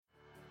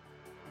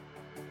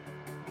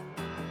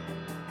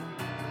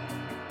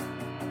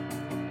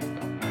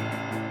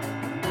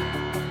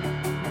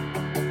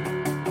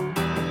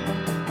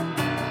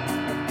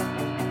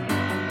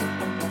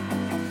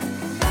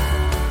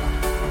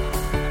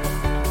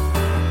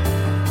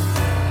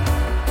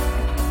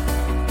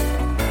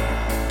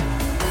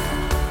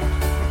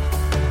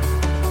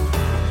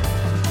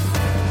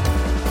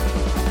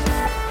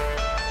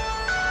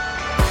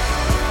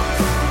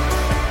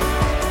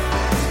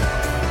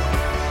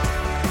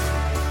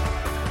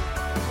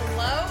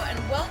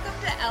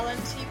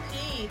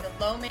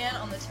Low Man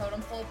on the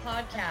Totem Pole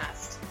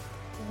podcast.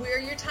 We're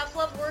your tough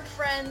love work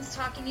friends,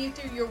 talking you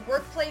through your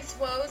workplace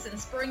woes and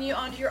spurring you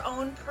onto your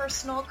own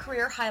personal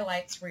career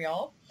highlights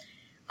reel.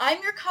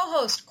 I'm your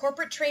co-host,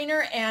 corporate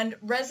trainer, and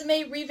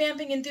resume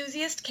revamping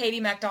enthusiast, Katie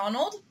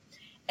MacDonald.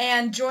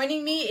 And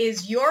joining me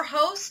is your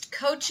host,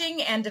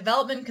 coaching and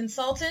development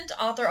consultant,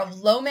 author of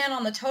Low Man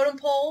on the Totem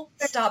Pole,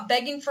 Stop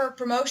Begging for a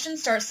Promotion,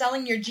 Start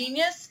Selling Your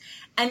Genius,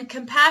 and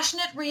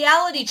compassionate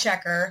reality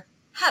checker,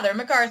 Heather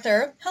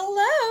MacArthur.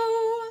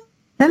 Hello.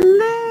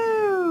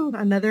 Hello.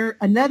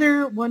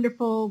 Another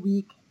wonderful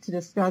week to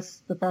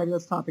discuss the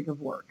fabulous topic of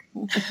work.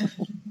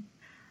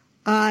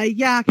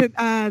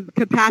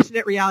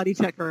 Compassionate reality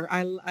checker.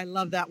 I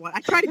love that one. I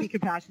try to be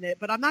compassionate,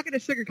 but I'm not going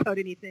to sugarcoat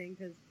anything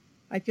because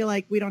I feel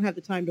like we don't have the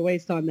time to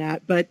waste on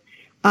that. But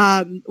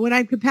when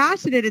I'm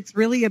compassionate, it's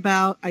really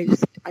about, I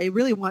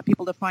really want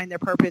people to find their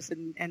purpose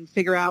and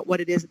figure out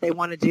what it is that they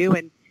want to do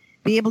and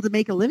be able to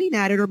make a living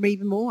at it or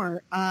even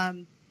more.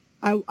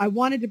 I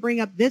wanted to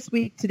bring up this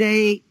week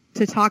today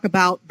to talk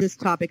about this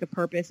topic of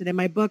purpose. And in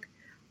my book,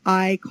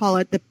 I call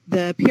it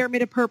the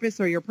pyramid of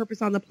purpose, or your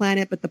purpose on the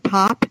planet, but the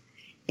POP.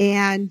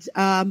 And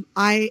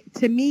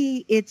to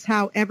me, it's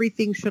how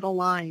everything should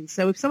align.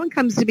 So if someone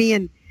comes to me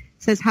and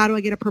says, how do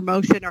I get a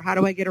promotion, or how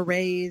do I get a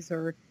raise,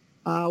 or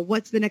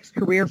what's the next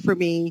career for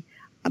me?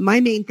 My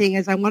main thing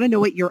is I want to know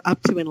what you're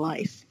up to in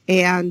life.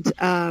 And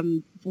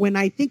when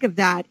I think of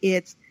that,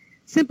 it's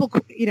simple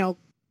but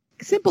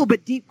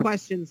deep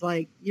questions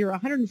like, you're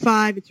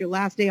 105, it's your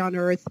last day on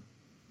earth.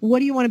 What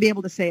do you want to be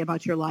able to say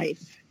about your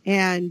life?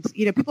 And,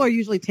 people are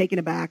usually taken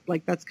aback.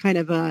 Like that's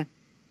a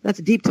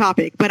deep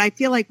topic. But I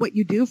feel like what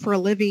you do for a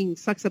living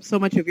sucks up so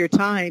much of your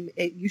time.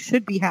 You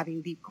should be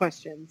having deep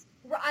questions.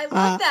 I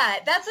love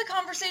that. That's a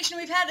conversation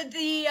we've had at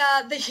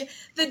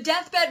the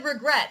deathbed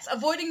regrets,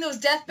 avoiding those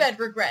deathbed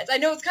regrets. I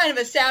know it's kind of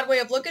a sad way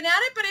of looking at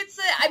it, but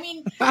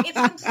it's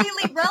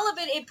completely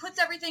relevant. It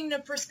puts everything into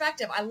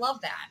perspective. I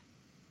love that.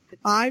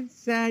 I've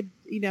said,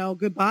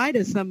 goodbye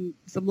to some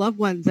loved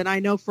ones, and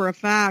I know for a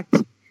fact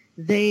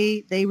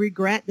they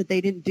regret that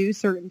they didn't do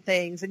certain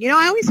things. And,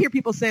 I always hear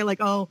people say like,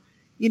 oh,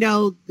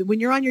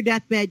 when you're on your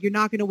deathbed, you're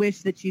not going to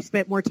wish that you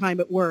spent more time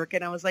at work.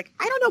 And I was like,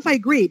 I don't know if I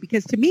agree,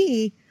 because to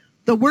me,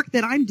 the work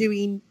that I'm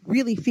doing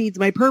really feeds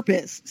my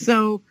purpose.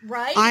 So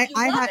right, I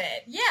love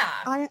it. Yeah.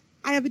 I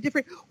have a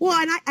different,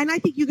 and I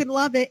think you can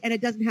love it and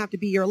it doesn't have to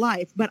be your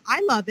life, but I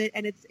love it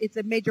and it's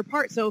a major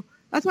part. So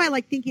that's why I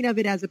like thinking of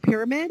it as a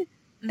pyramid.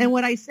 Mm-hmm. And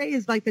what I say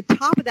is like the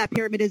top of that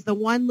pyramid is the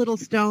one little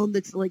stone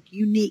that's like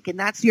unique, and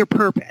that's your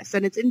purpose,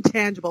 and it's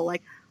intangible.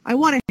 Like I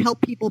want to help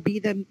people be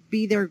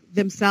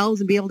themselves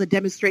and be able to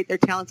demonstrate their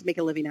talents and make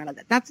a living out of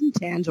it. That's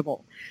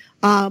intangible.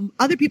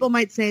 Other people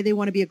might say they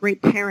want to be a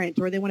great parent,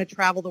 or they want to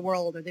travel the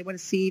world, or they want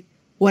to see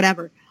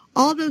whatever.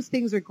 All those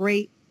things are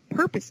great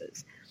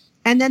purposes.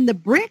 And then the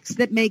bricks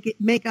that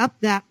make up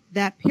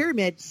that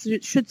pyramid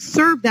should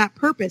serve that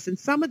purpose. And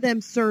some of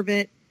them serve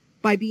it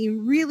by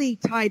being really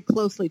tied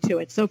closely to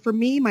it. So for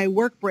me, my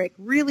work brick,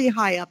 really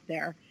high up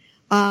there.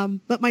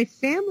 But my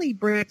family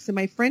bricks and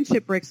my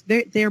friendship bricks,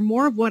 they're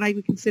more of what I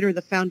would consider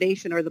the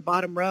foundation or the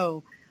bottom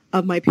row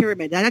of my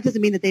pyramid. Now, that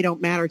doesn't mean that they don't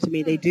matter to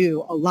me. They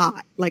do a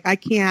lot. Like I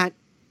can't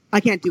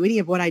do any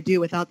of what I do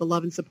without the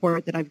love and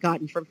support that I've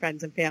gotten from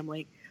friends and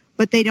family.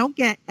 But they don't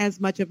get as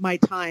much of my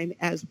time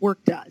as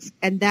work does.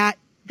 And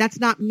that's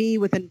not me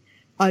with an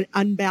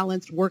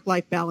unbalanced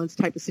work-life balance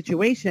type of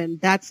situation.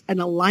 That's an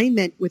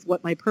alignment with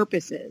what my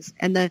purpose is.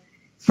 And the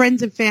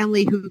friends and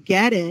family who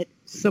get it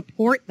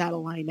support that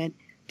alignment.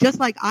 Just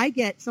like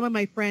some of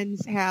my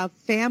friends have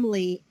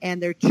family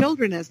and their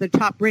children as their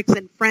top bricks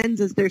and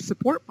friends as their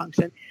support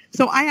function.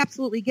 So I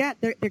absolutely get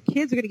their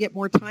kids are going to get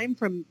more time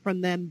from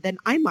them than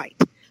I might.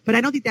 But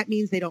I don't think that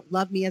means they don't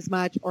love me as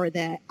much or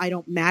that I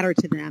don't matter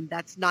to them.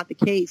 That's not the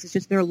case. It's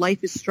just their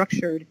life is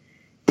structured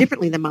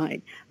differently than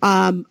mine.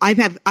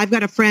 I've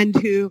got a friend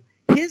who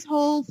his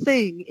whole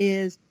thing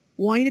is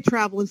wanting to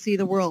travel and see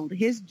the world.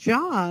 His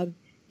job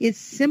is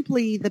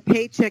simply the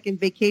paycheck and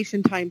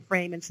vacation time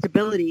frame and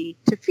stability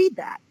to feed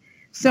that.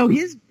 So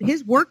his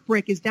work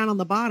brick is down on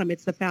the bottom.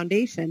 It's the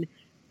foundation.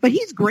 But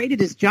he's great at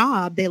his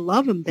job. They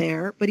love him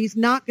there. But he's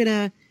going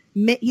to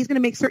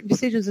make certain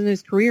decisions in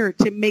his career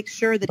to make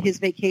sure that his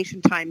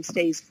vacation time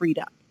stays freed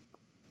up.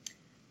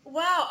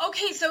 Wow.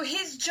 Okay. So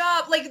his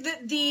job, like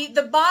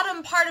the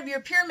bottom part of your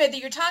pyramid that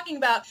you're talking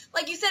about,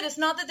 like you said, it's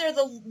not that they're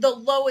the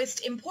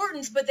lowest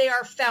importance, but they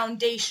are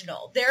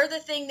foundational. They're the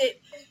thing that,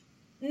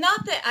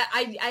 not that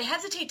I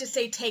hesitate to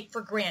say take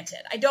for granted.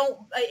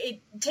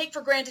 Take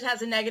for granted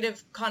has a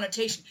negative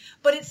connotation,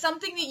 but it's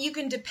something that you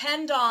can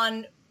depend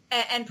on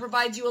and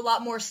provides you a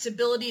lot more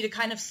stability to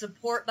kind of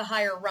support the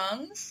higher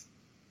rungs.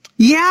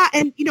 Yeah,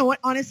 and you know what?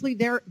 Honestly,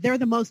 they're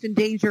the most in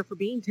danger for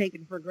being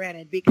taken for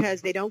granted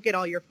because they don't get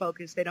all your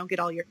focus, they don't get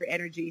all your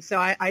energy. So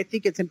I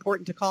think it's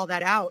important to call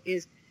that out.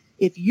 Is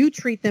if you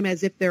treat them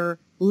as if they're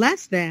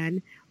less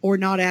than or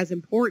not as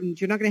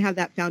important, you're not going to have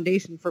that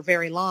foundation for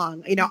very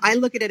long. I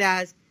look at it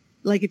as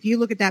like if you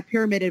look at that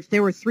pyramid, if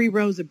there were 3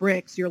 rows of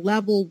bricks, your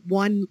level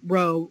 1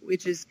 row,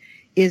 which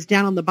is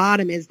down on the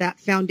bottom, is that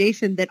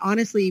foundation that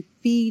honestly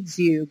feeds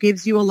you,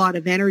 gives you a lot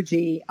of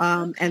energy,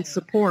 and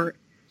support.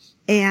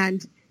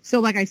 And so,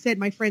 like I said,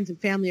 my friends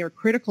and family are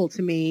critical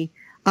to me.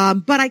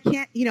 But I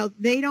can't,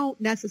 they don't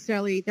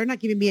necessarily, they're not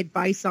giving me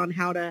advice on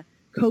how to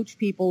coach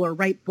people or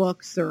write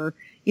books or,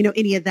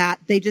 any of that.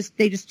 They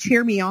just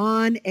cheer me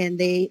on, and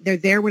they're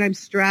there when I'm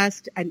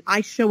stressed, and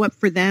I show up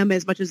for them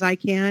as much as I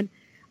can.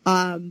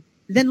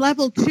 Then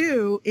level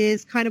 2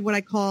 is kind of what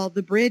I call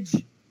the bridge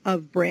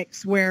of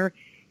bricks, where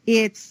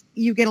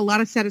you get a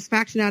lot of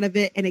satisfaction out of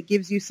it, and it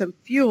gives you some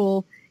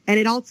fuel, and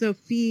it also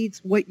feeds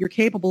what you're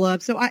capable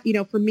of. So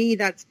for me,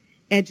 that's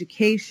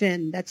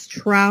education, that's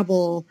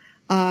travel,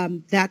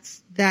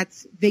 that's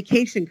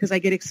vacation, because I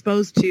get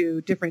exposed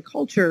to different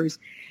cultures.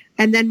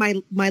 And then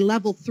my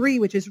level 3,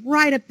 which is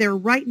right up there,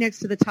 right next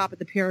to the top of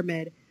the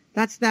pyramid,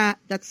 that's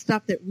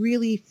stuff that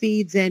really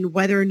feeds in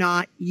whether or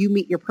not you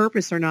meet your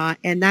purpose or not.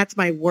 And that's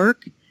my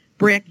work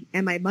brick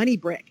and my money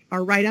brick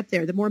are right up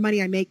there. The more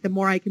money I make, the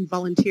more I can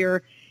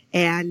volunteer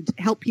and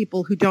help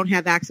people who don't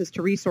have access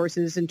to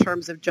resources in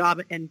terms of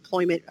job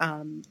employment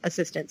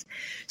assistance.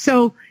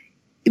 So,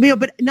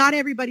 but not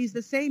everybody's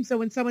the same. So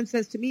when someone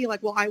says to me,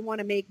 like, well, I want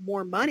to make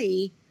more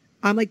money,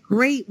 I'm like,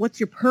 great, what's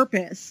your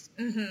purpose?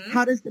 Mm-hmm.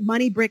 How does the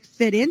money brick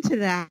fit into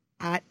that?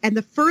 And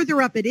the further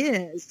up it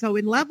is, so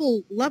in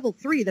level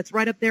 3, that's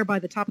right up there by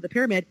the top of the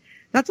pyramid,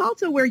 that's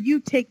also where you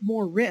take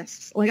more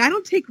risks. Like, I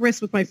don't take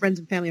risks with my friends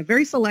and family. I'm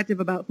very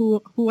selective about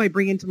who I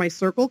bring into my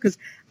circle, because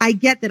I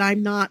get that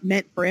I'm not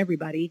meant for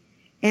everybody.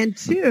 And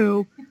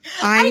 2,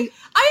 I end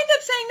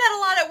up saying that a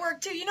lot at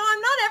work too.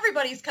 I'm not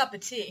everybody's cup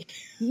of tea.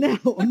 No,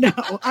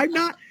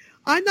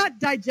 I'm not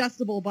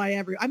digestible by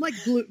I'm like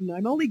gluten.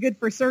 I'm only good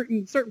for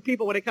certain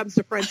people when it comes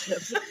to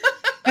friendships.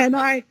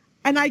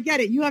 And I get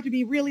it. You have to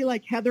be really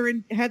like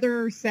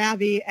Heather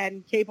savvy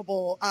and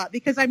capable,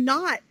 because I'm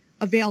not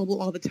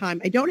available all the time.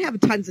 I don't have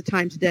tons of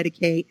time to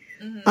dedicate.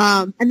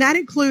 Mm-hmm. And that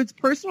includes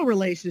personal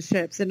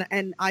relationships.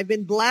 And I've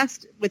been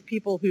blessed with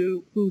people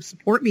who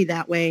support me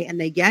that way, and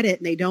they get it,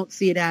 and they don't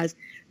see it as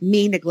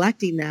me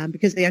neglecting them,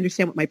 because they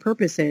understand what my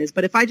purpose is.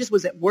 But if I just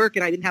was at work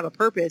and I didn't have a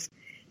purpose,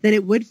 then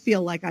it would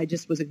feel like I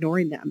just was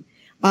ignoring them.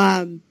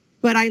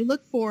 But I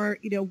look for,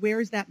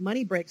 where's that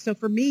money brick? So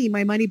for me,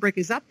 my money brick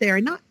is up there,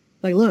 and not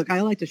like, look, I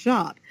like to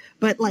shop,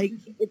 but like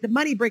the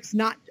money brick's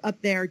not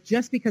up there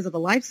just because of the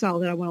lifestyle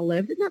that I want to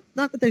live.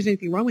 Not that there's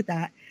anything wrong with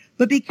that,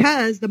 but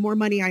because the more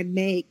money I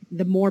make,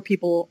 the more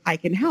people I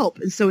can help.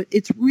 And so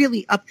it's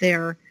really up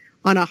there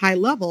on a high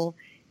level.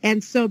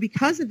 And so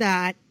because of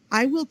that,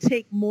 I will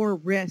take more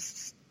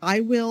risks. I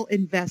will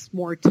invest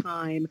more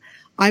time.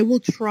 I will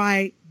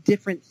try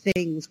different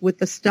things with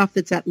the stuff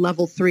that's at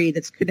level 3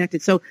 that's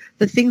connected. So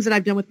the things that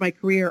I've done with my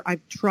career,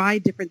 I've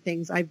tried different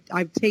things.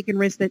 I've taken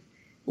risks that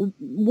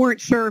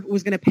weren't sure if it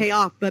was going to pay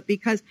off, but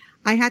because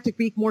I had to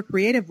be more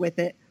creative with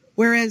it.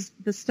 Whereas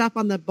the stuff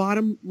on the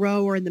bottom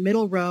row or in the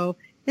middle row,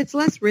 it's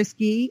less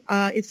risky.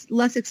 It's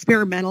less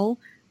experimental.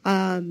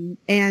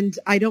 And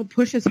I don't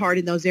push as hard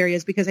in those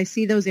areas, because I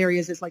see those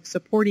areas as like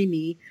supporting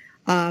me,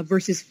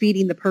 versus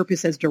feeding the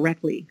purpose as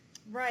directly.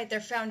 Right. They're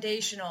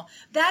foundational.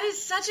 That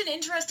is such an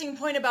interesting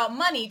point about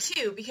money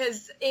too,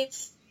 because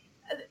it's,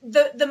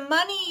 the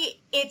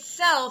money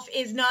itself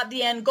is not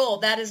the end goal.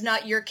 That is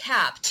not your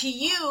cap. To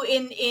you,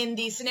 in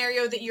the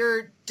scenario that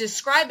you're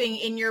describing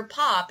in your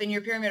POP, in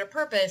your pyramid of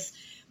purpose,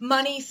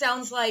 money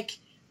sounds like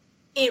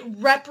it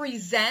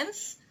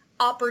represents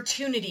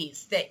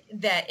opportunities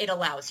that it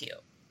allows you.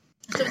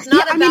 So it's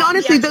not about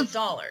honestly, the actual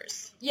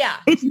dollars. Yeah.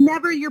 It's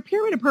never your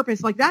pyramid of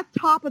purpose. Like that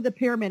top of the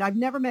pyramid, I've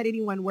never met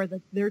anyone where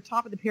their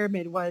top of the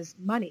pyramid was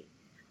money.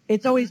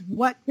 It's always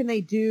what can they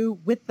do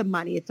with the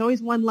money. It's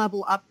always one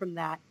level up from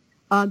that.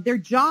 Their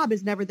job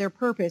is never their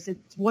purpose.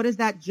 It's what does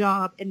that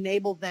job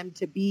enable them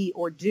to be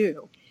or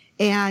do?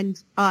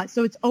 And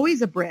so it's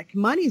always a brick.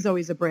 Money's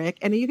always a brick.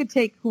 And you could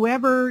take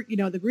whoever,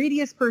 the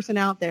greediest person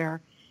out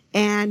there,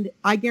 and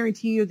I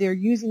guarantee you they're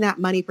using that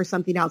money for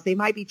something else. They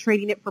might be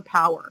trading it for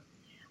power.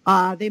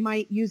 They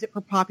might use it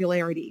for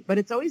popularity. But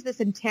it's always this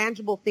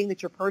intangible thing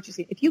that you're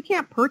purchasing. If you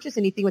can't purchase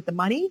anything with the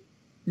money,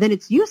 then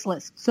it's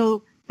useless.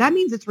 So that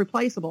means it's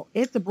replaceable.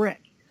 It's a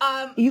brick.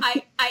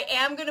 I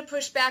am going to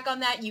push back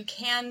on that. You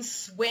can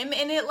swim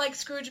in it like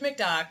Scrooge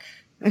McDuck.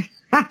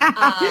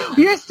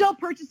 You're still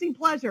purchasing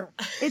pleasure.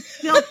 It's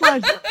still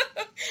pleasure.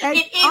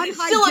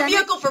 It's still a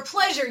vehicle for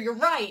pleasure. You're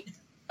right.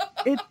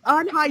 It's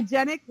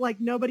unhygienic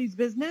like nobody's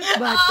business.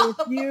 But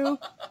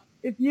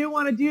if you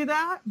want to do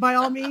that, by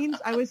all means,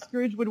 I wish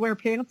Scrooge would wear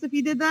pants if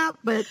he did that.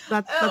 But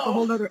that's a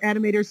whole other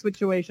animator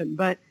situation.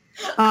 But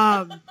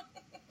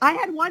I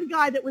had one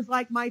guy that was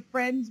like, my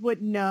friends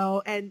wouldn't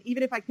know, and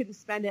even if I couldn't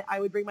spend it, I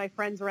would bring my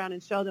friends around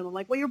and show them. I'm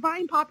like, well, you're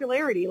buying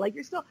popularity. Like,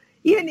 you're still,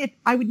 even if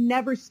I would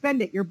never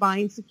spend it, you're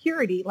buying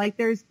security. Like,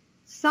 there's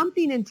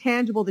something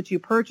intangible that you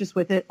purchase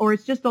with it, or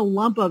it's just a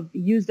lump of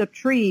used up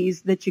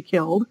trees that you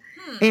killed,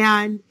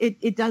 and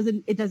it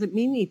doesn't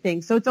mean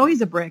anything. So it's always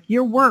a brick.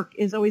 Your work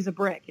is always a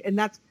brick,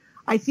 and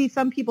I see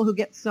some people who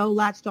get so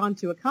latched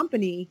onto a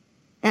company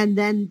and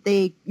then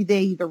they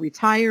either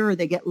retire or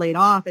they get laid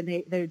off,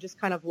 and they're just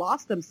kind of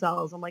lost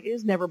themselves. I'm like, it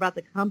was never about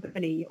the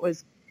company.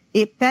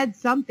 It fed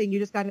something. You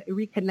just got to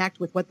reconnect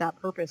with what that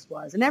purpose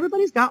was. And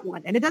everybody's got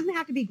one. And it doesn't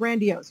have to be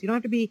grandiose. You don't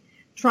have to be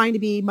trying to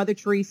be Mother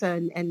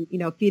Teresa and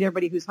feed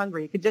everybody who's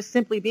hungry. It could just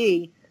simply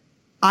be,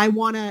 I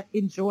want to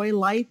enjoy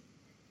life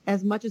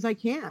as much as I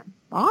can.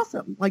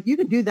 Awesome. Like, you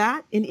can do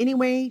that in any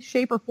way,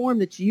 shape, or form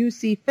that you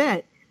see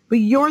fit, but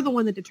you're the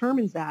one that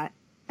determines that.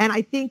 And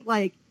I think,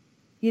 like,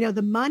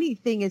 the money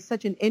thing is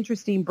such an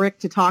interesting brick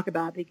to talk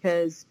about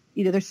because,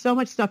 there's so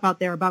much stuff out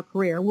there about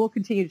career. We'll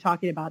continue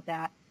talking about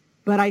that.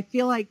 But I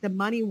feel like the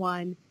money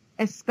one,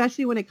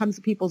 especially when it comes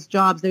to people's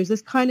jobs, there's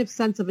this kind of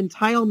sense of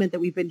entitlement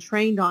that we've been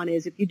trained on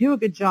is if you do a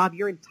good job,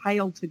 you're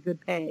entitled to good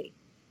pay.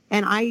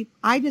 And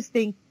I just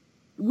think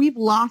we've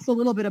lost a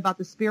little bit about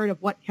the spirit of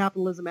what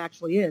capitalism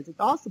actually is. It's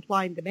all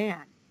supply and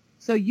demand.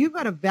 So you've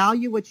got to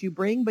value what you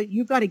bring, but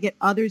you've got to get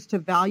others to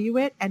value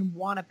it and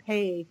want to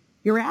pay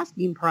your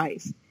asking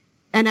price.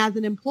 And as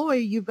an employee,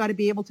 you've got to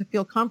be able to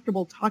feel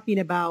comfortable talking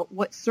about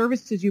what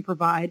services you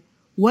provide,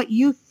 what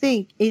you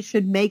think it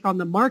should make on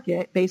the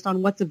market based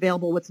on what's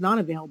available, what's not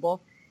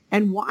available,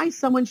 and why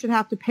someone should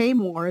have to pay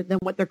more than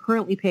what they're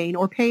currently paying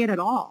or pay it at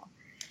all.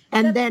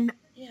 And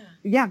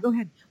yeah, go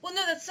ahead. Well,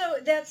 no,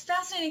 that's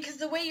fascinating because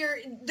the way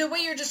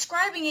you're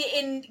describing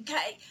it,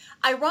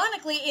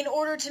 ironically, in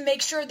order to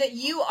make sure that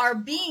you are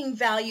being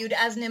valued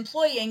as an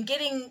employee and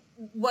getting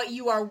what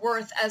you are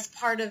worth as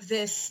part of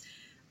this.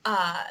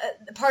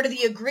 Part of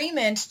the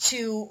agreement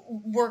to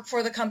work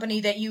for the company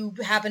that you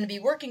happen to be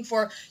working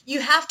for, you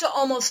have to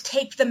almost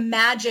take the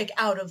magic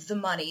out of the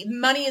money.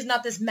 Money is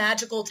not this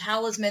magical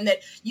talisman that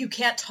you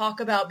can't talk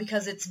about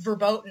because it's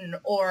verboten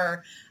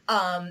or,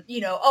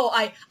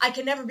 I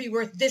can never be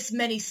worth this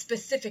many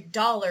specific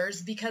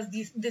dollars because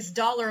this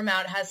dollar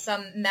amount has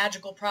some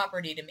magical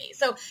property to me.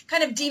 So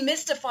kind of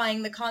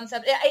demystifying the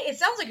concept. It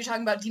sounds like you're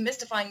talking about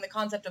demystifying the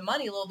concept of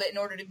money a little bit in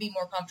order to be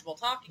more comfortable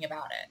talking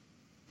about it.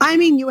 I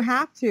mean, you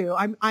have to.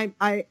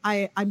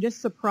 I'm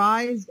just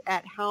surprised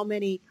at how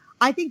many.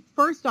 I think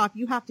first off,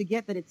 you have to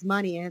get that it's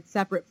money and it's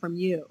separate from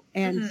you.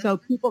 And so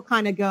people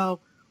kind of go,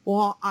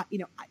 well,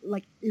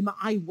 am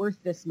I worth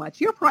this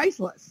much? You're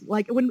priceless.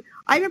 Like when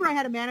I remember I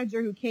had a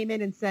manager who came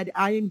in and said,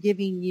 I am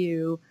giving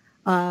you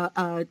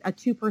a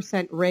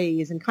 2%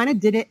 raise and kind of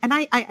did it. And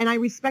I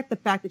respect the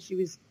fact that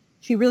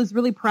she was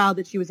really proud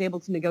that she was able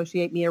to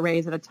negotiate me a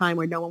raise at a time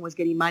where no one was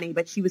getting money,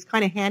 but she was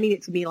kind of handing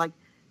it to me like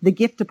the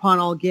gift upon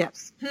all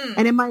gifts.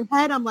 And in my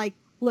head, I'm like,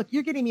 look,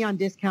 you're getting me on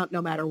discount no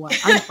matter what.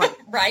 I'm priceless.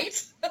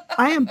 Right?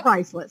 I am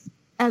priceless.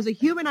 As a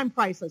human, I'm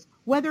priceless.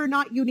 Whether or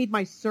not you need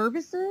my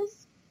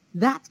services,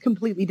 that's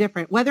completely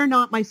different. Whether or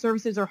not my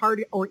services are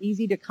hard or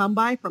easy to come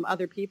by from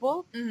other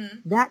people,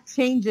 that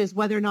changes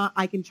whether or not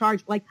I can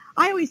charge. Like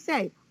I always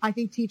say, I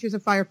think teachers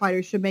and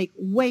firefighters should make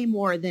way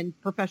more than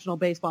professional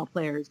baseball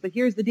players. But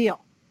here's the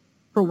deal.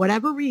 For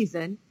whatever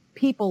reason,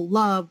 people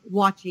love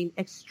watching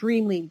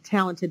extremely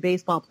talented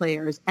baseball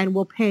players and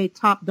will pay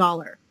top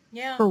dollar.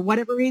 Yeah. For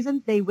whatever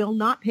reason, they will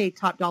not pay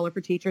top dollar for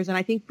teachers. And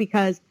I think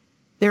because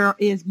there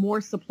is more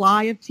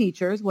supply of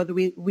teachers, whether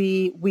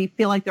we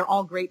feel like they're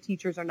all great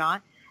teachers or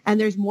not, and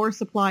there's more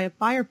supply of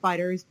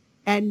firefighters,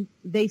 and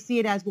they see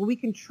it as, well, we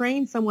can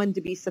train someone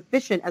to be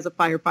sufficient as a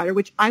firefighter,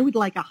 which I would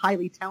like a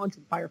highly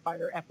talented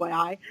firefighter,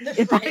 FYI.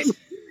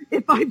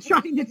 If I'm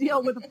trying to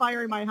deal with a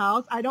fire in my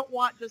house, I don't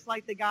want just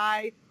like the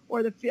guy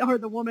or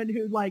the woman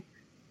who like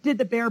did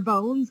the bare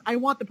bones. I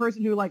want the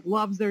person who like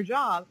loves their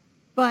job.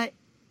 But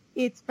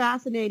it's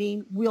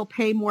fascinating. We'll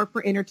pay more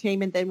for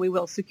entertainment than we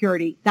will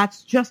security.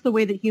 That's just the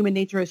way that human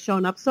nature has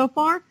shown up so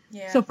far.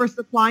 Yeah. So for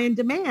supply and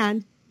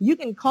demand, you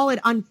can call it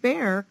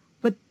unfair,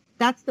 but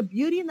that's the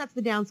beauty and that's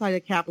the downside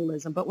of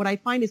capitalism. But what I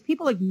find is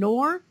people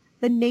ignore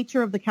the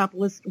nature of the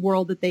capitalist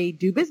world that they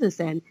do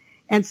business in.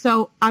 And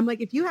so I'm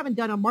like, if you haven't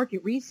done a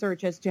market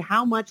research as to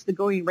how much the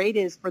going rate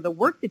is for the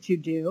work that you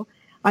do,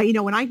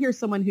 when I hear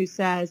someone who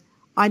says,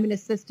 I'm an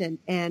assistant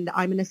and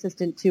I'm an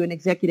assistant to an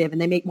executive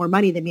and they make more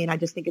money than me and I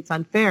just think it's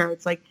unfair.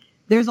 It's like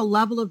there's a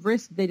level of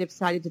risk they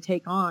decided to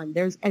take on.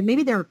 And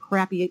maybe they're a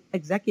crappy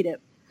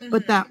executive,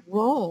 but that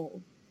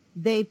role,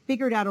 they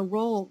figured out a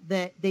role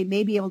that they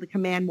may be able to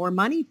command more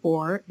money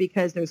for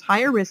because there's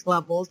higher risk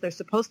levels. They're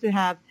supposed to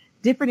have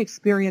different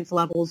experience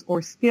levels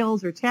or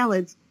skills or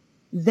talents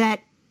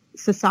that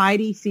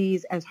society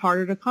sees as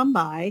harder to come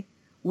by.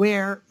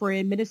 Where for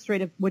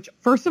administrative, which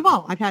first of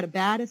all, I've had a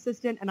bad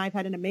assistant and I've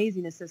had an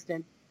amazing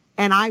assistant,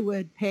 and I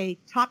would pay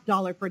top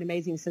dollar for an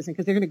amazing assistant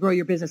because they're going to grow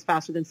your business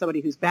faster than somebody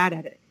who's bad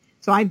at it.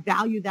 So I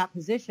value that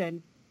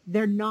position.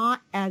 They're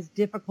not as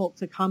difficult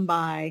to come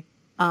by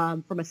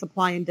from a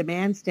supply and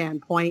demand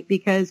standpoint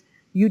because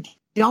you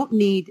don't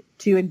need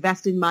to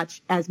invest in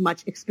as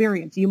much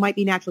experience. You might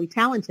be naturally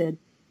talented,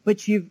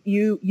 but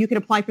you can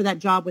apply for that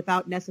job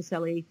without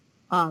necessarily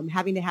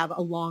having to have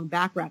a long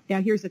background.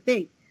 Now, here's the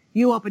thing.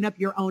 You open up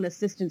your own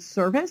assistant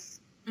service.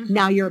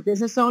 Now you're a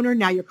business owner.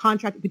 Now you're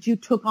contracted, but you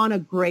took on a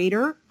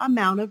greater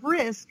amount of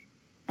risk.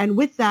 And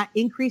with that,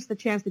 increase the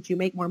chance that you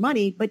make more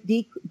money,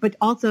 but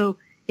also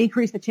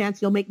increase the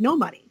chance you'll make no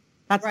money.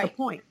 That's the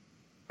point.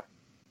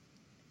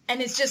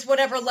 And it's just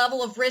whatever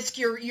level of risk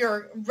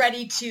you're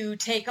ready to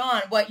take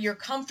on, what you're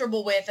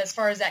comfortable with as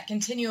far as that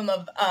continuum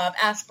of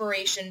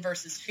aspiration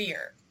versus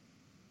fear.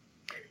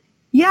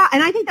 Yeah,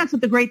 and I think that's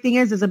what the great thing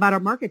is about our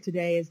market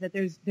today is that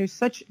there's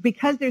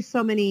because there's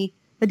so many,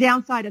 the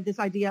downside of this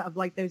idea of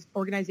like those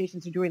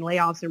organizations are doing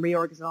layoffs and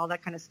reorgs and all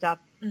that kind of stuff,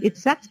 it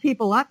sets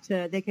people up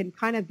they can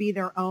kind of be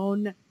their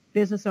own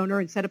business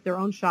owner and set up their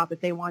own shop if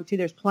they want to.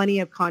 There's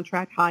plenty of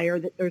contract hire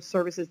that there's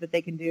services that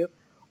they can do,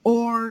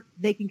 or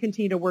they can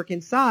continue to work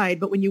inside.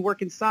 But when you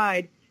work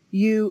inside,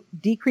 you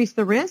decrease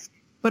the risk,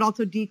 but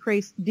also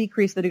decrease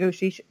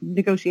the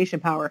negotiation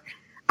power.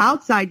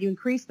 Outside, you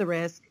increase the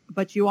risk,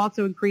 but you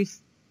also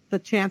increase the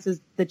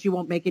chances that you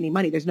won't make any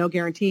money. There's no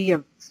guarantee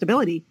of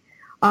stability.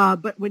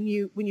 But when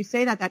you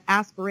say that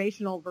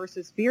aspirational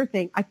versus fear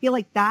thing, I feel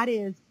like that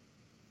is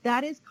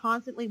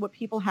constantly what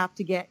people have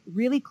to get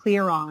really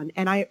clear on.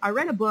 And I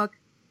read a book.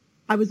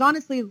 I was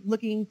honestly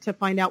looking to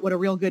find out what a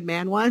real good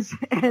man was.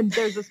 And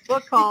there's this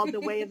book called The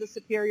Way of the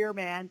Superior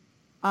Man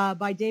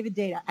by David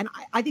Data. And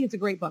I think it's a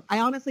great book. I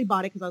honestly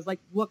bought it because I was like,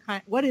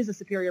 what is a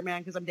superior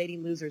man? Because I'm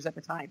dating losers at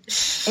the time.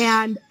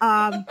 And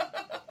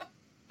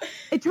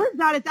it turns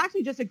out it's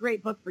actually just a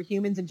great book for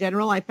humans in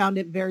general. I found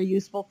it very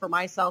useful for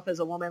myself as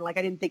a woman. Like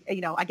I didn't think,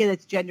 I get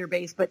it's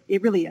gender-based, but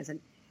it really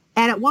isn't.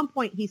 And at one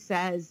point he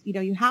says,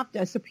 you have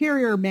to, a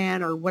superior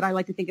man, or what I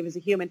like to think of as a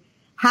human,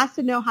 has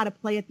to know how to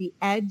play at the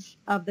edge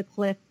of the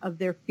cliff of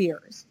their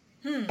fears.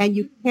 And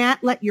you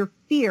can't let your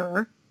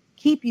fear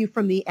keep you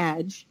from the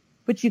edge,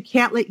 but you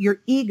can't let your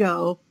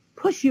ego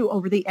push you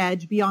over the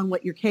edge beyond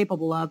what you're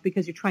capable of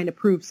because you're trying to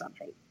prove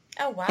something.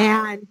 Oh,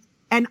 wow.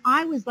 And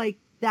I was like,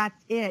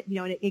 that's it,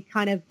 and it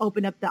kind of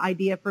opened up the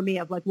idea for me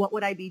of like, what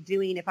would I be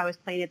doing if I was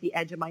playing at the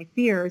edge of my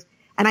fears?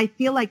 And I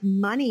feel like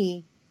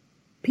money,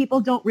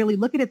 people don't really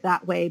look at it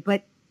that way,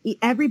 but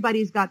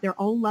everybody's got their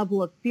own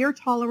level of fear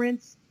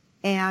tolerance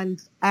and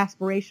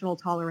aspirational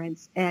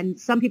tolerance. And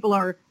some people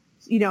are,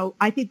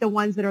 I think the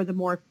ones that are the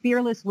more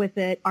fearless with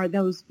it are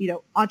those,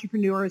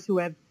 entrepreneurs who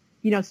have,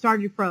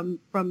 started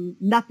from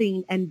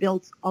nothing and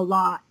built a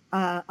lot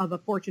of a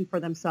fortune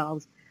for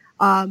themselves.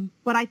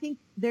 But I think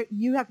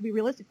you have to be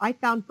realistic. I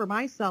found for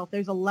myself,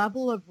 there's a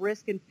level of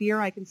risk and fear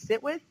I can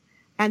sit with,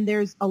 and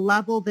there's a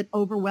level that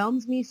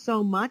overwhelms me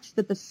so much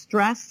that the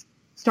stress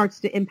starts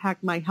to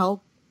impact my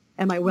health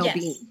and my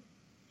well-being. Yes.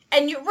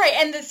 And you're right,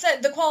 and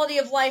the quality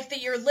of life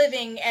that you're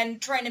living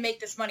and trying to make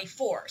this money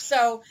for.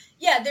 So,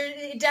 yeah, there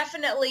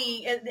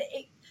definitely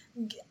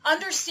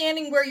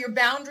understanding where your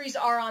boundaries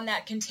are on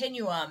that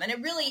continuum, and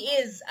it really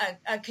is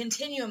a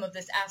continuum of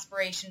this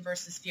aspiration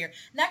versus fear.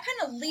 And that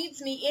kind of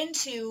leads me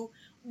into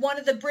one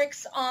of the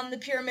bricks on the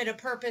pyramid of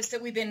purpose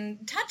that we've been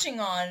touching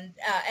on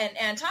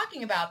and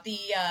talking about,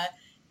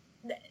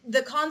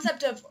 the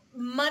concept of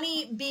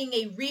money being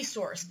a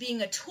resource,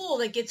 being a tool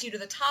that gets you to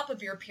the top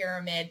of your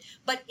pyramid,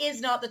 but is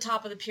not the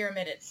top of the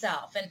pyramid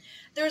itself. And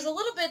there's a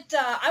little bit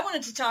I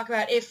wanted to talk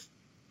about if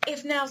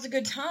now's a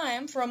good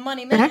time for a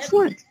money minute.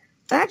 Excellent.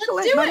 Let's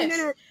do Money it.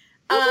 minute.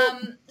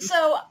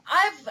 So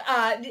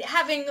I've,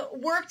 having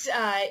worked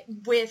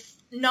with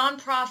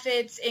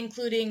nonprofits,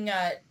 including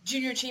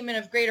Junior Achievement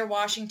of Greater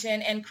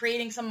Washington, and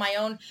creating some of my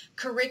own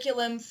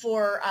curriculum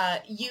for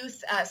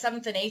youth,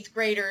 7th and 8th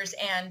graders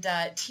and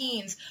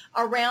teens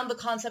around the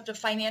concept of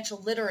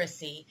financial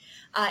literacy.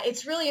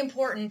 It's really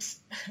important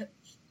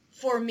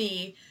for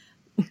me,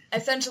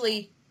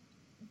 essentially,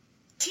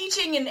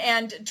 teaching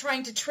and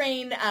trying to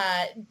train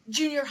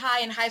junior high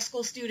and high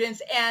school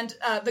students and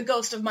the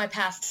ghost of my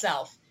past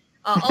self.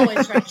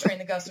 Always trying to train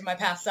the ghost of my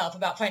past self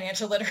about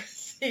financial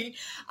literacy.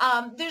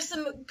 There's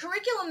some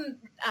curriculum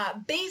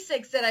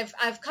basics that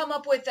I've come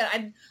up with that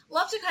I'd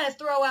love to kind of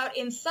throw out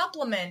in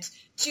supplement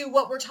to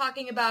what we're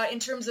talking about in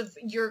terms of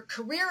your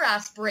career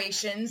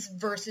aspirations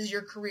versus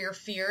your career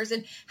fears,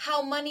 and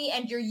how money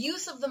and your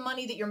use of the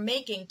money that you're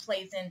making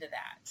plays into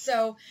that.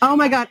 So, oh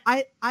my God,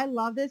 I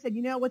love this. And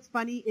what's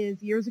funny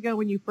is years ago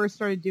when you first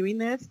started doing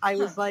this, I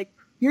was like,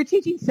 you're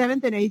teaching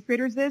 7th and 8th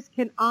graders this?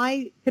 Can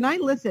I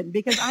listen?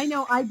 Because I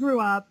know I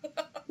grew up,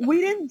 we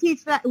didn't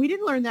teach that. We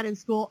didn't learn that in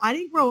school.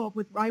 I grew up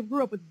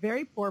with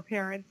very poor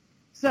parents.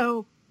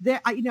 So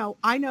I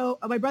know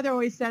my brother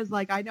always says,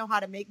 like, I know how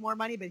to make more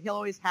money, but he'll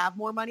always have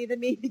more money than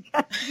me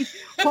because he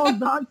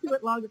holds on to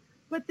it longer.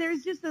 But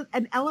there's just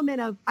an element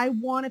of, I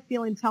want to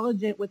feel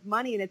intelligent with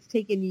money, and it's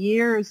taken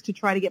years to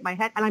try to get my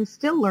head, and I'm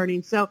still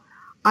learning. So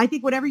I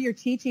think whatever you're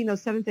teaching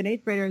those 7th and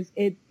 8th graders,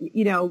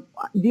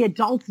 the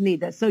adults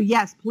need this. So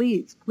yes,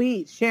 please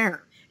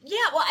share. Yeah,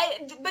 well,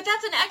 but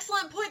that's an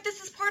excellent point.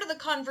 This is part of the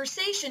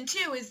conversation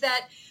too, is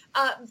that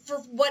for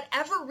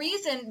whatever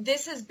reason,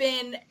 this has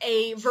been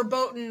a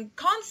verboten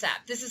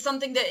concept. This is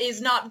something that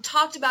is not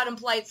talked about in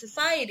polite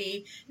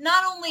society.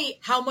 Not only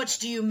how much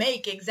do you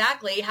make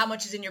exactly, how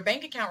much is in your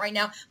bank account right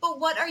now, but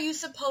what are you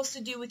supposed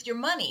to do with your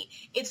money?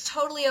 It's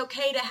totally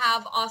okay to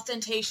have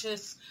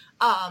ostentatious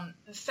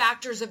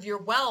factors of your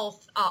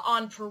wealth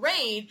on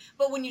parade,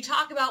 but when you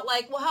talk about,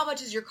 like, well, how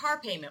much is your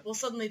car payment? Well,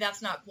 suddenly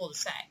that's not cool to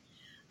say.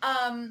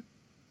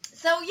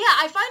 So yeah,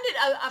 I find it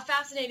a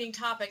fascinating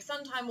topic.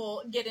 Sometime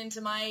we'll get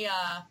into my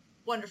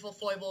wonderful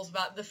foibles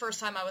about the first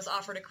time I was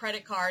offered a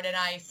credit card, and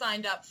I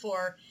signed up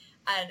for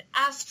an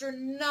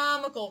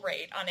astronomical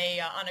rate on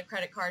a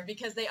credit card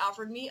because they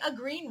offered me a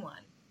green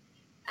one.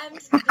 And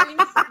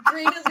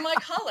green is my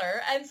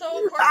color, and so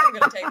of course I'm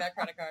going to take that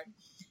credit card.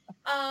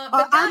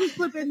 I would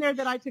slip in there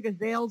that I took a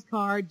Zales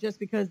card just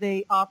because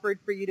they offered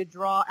for you to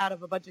draw out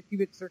of a bunch of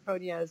cubic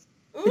zirconias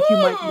that you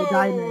might be a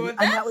diamond.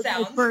 That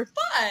sounds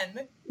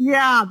fun.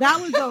 Yeah, that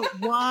was a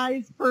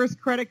wise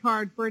first credit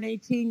card for an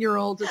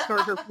 18-year-old to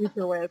start her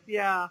future with.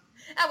 Yeah.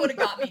 That would have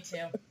got me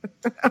too.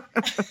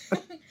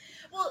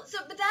 Well,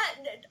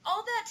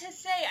 all that to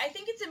say, I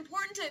think it's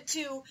important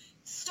to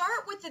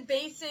start with the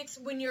basics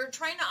when you're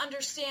trying to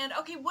understand,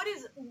 okay, what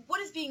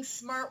is being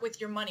smart with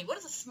your money? What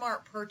does a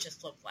smart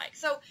purchase look like?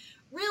 So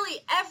really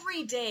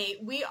every day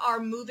we are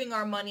moving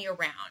our money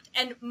around,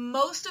 and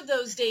most of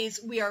those days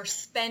we are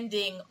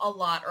spending a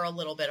lot or a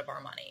little bit of our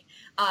money.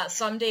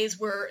 Some days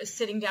we're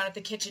sitting down at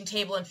the kitchen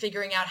table and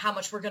figuring out how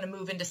much we're going to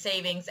move into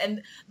savings,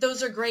 and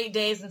those are great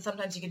days, and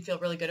sometimes you can feel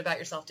really good about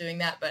yourself doing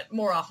that, but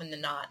more often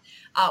than not,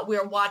 we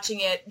are watching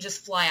it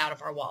just fly out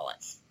of our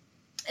wallets.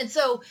 And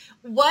so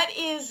what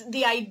is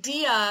the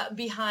idea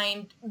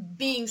behind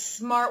being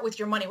smart with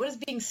your money? What does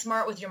being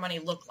smart with your money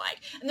look like?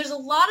 And there's a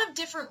lot of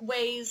different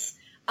ways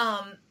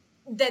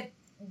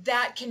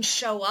that can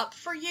show up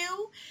for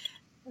you.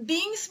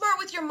 Being smart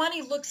with your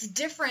money looks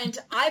different,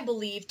 I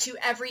believe, to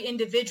every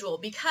individual,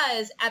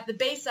 because at the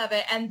base of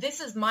it, and this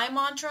is my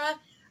mantra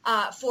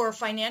for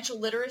financial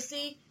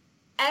literacy,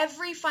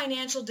 every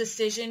financial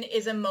decision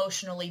is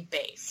emotionally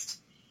based.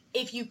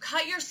 If you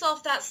cut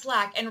yourself that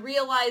slack and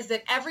realize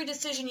that every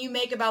decision you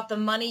make about the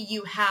money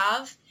you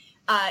have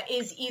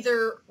is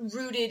either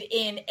rooted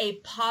in a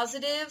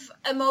positive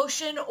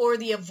emotion or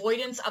the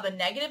avoidance of a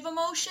negative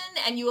emotion,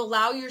 and you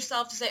allow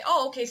yourself to say,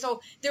 oh, okay,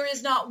 so there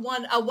is not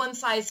a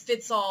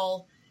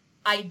one-size-fits-all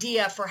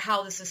idea for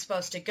how this is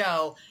supposed to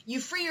go, you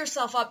free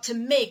yourself up to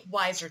make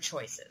wiser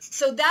choices.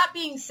 So that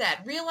being said,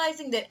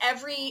 realizing that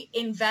every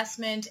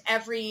investment,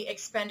 every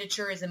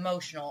expenditure is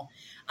emotional,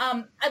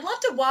 I'd love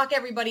to walk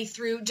everybody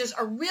through just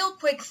a real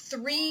quick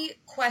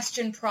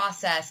 3-question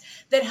process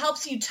that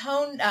helps you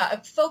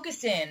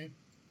focus in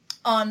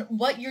on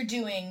what you're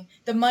doing,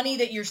 the money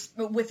that you're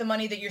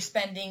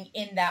spending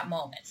in that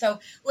moment. So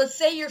let's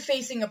say you're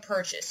facing a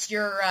purchase.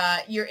 You're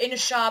in a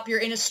shop, you're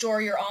in a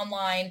store, you're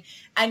online,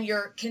 and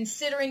you're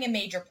considering a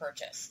major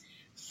purchase.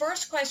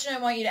 First question I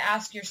want you to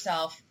ask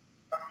yourself,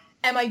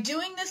 am I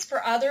doing this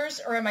for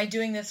others or am I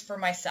doing this for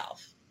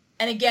myself?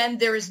 And again,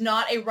 there is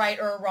not a right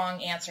or a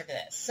wrong answer to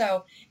this.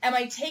 So am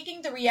I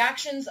taking the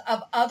reactions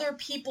of other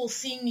people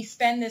seeing me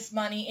spend this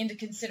money into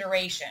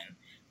consideration?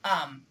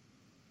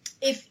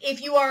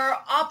 If you are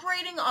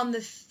operating on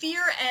the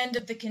fear end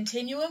of the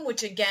continuum,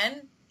 which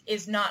again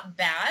is not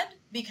bad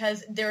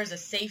because there is a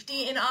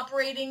safety in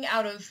operating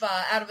out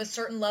of a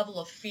certain level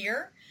of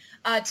fear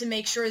to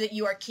make sure that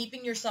you are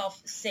keeping yourself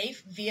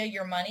safe via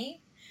your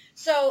money.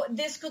 So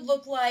this could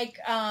look like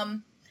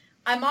I'm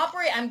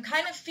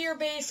kind of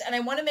fear-based, and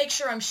I want to make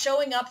sure I'm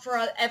showing up for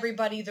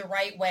everybody the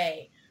right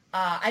way.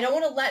 I don't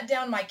want to let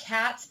down my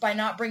cats by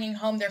not bringing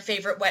home their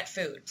favorite wet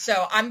food.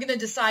 So I'm going to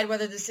decide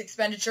whether this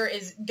expenditure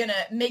is going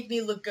to make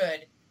me look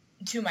good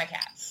to my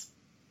cats.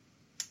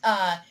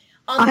 I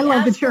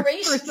love the church.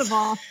 First of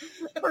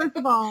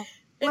all,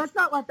 let's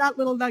not let that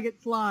little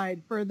nugget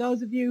slide. For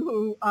those of you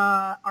who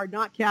are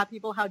not cat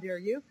people, how dare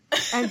you?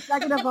 And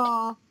second of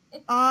all,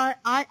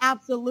 I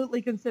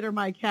absolutely consider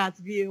my cat's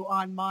view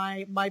on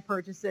my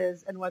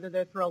purchases and whether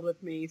they're thrilled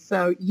with me.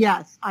 So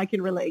yes, I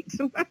can relate.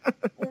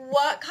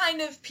 What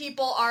kind of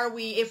people are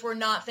we if we're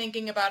not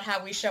thinking about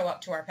how we show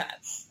up to our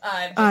pets?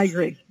 I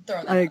agree.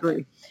 I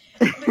agree.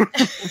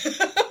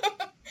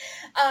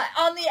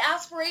 On the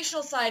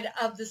aspirational side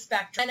of the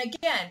spectrum, and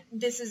again,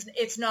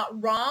 it's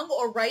not wrong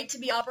or right to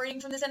be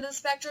operating from this end of the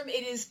spectrum.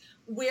 It is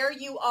where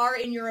you are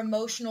in your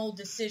emotional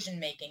decision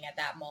making at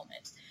that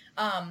moment.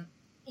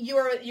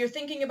 You're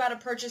thinking about a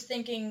purchase,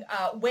 thinking,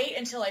 wait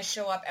until I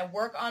show up at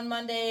work on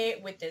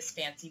Monday with this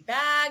fancy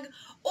bag,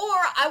 or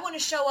I want to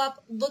show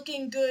up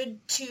looking good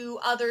to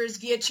others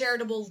via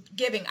charitable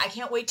giving. I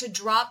can't wait to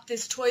drop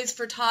this Toys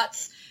for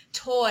Tots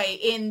toy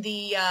in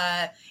the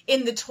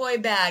toy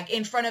bag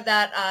in front of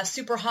that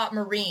super hot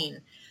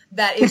Marine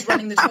that is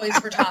running the Toys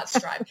for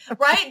Tots drive,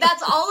 right?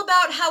 That's all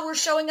about how we're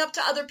showing up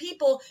to other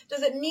people.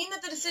 Does it mean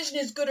that the decision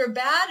is good or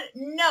bad?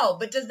 No,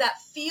 but does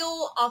that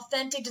feel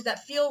authentic? Does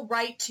that feel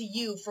right to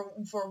you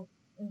for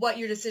what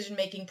your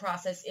decision-making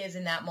process is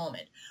in that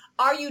moment?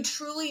 Are you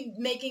truly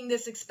making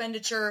this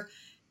expenditure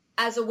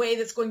as a way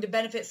that's going to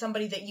benefit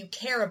somebody that you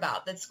care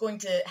about, that's going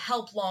to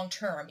help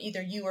long-term,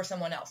 either you or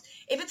someone else?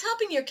 If it's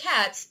helping your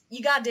cats,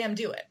 you goddamn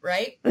do it,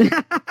 right?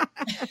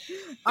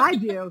 I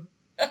do.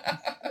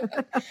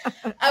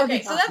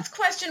 Okay, so that's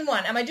question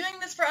 1. Am I doing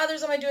this for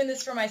others? Am I doing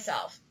this for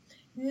myself?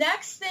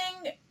 Next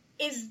thing,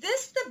 is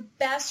this the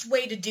best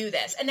way to do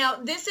this? And now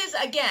this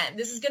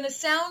is going to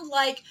sound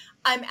like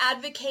I'm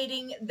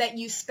advocating that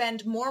you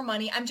spend more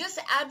money. I'm just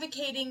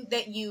advocating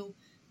that you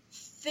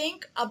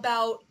think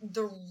about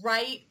the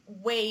right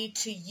way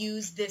to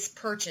use this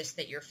purchase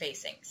that you're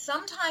facing.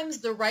 Sometimes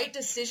the right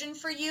decision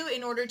for you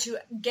in order to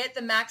get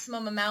the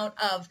maximum amount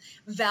of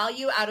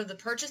value out of the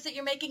purchase that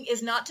you're making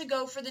is not to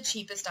go for the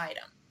cheapest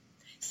item.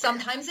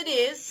 Sometimes it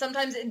is.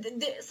 Sometimes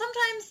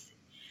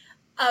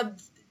a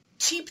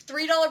cheap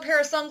 $3 pair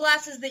of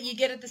sunglasses that you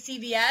get at the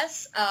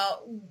CVS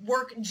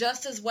work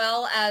just as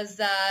well as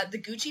the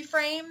Gucci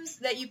frames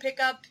that you pick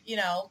up,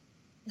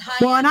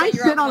 Well, and I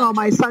sit on all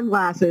my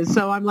sunglasses,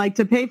 so I'm like,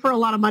 to pay for a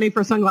lot of money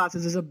for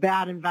sunglasses is a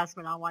bad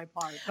investment on my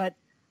part. But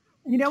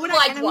you know what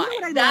I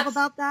love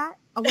about that?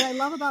 What I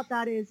love about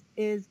that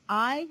is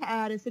I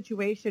had a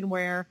situation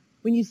where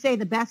when you say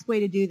the best way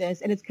to do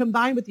this, and it's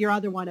combined with your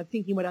other one of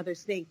thinking what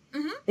others think,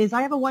 is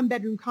I have a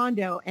 1-bedroom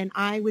condo, and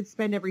I would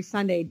spend every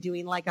Sunday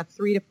doing like a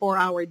 3 to 4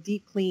 hour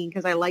deep clean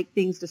because I like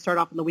things to start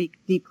off in the week,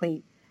 deep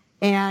clean.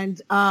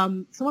 And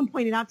someone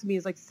pointed out to me,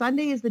 is like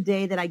Sunday is the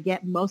day that I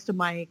get most of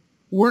my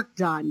work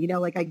done,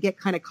 like I get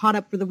kind of caught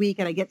up for the week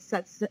and I get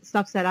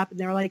stuff set up, and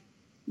they're like,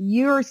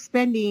 you're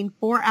spending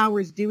 4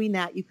 hours doing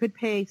that. You could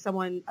pay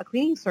someone a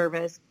cleaning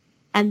service,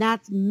 and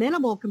that's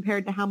minimal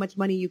compared to how much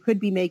money you could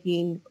be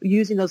making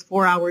using those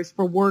 4 hours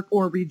for work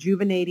or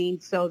rejuvenating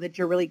so that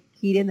you're really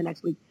keyed in the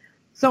next week.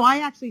 So I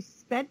actually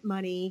spent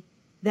money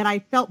that I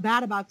felt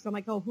bad about because I'm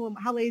like,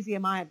 how lazy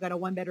am I? I've got a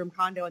 1-bedroom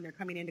condo and they're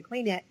coming in to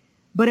clean it.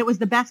 But it was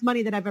the best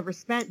money that I've ever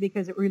spent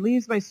because it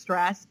relieves my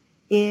stress.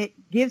 It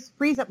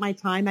frees up my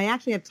time. I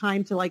actually have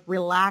time to like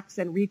relax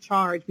and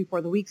recharge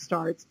before the week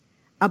starts.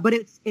 But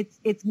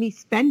it's me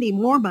spending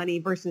more money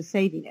versus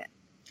saving it.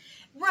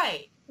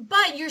 Right.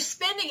 But you're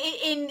spending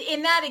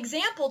in that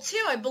example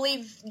too, I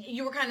believe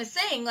you were kind of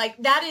saying like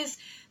that is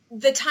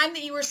the time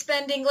that you were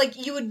spending,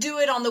 like you would do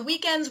it on the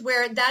weekends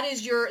where that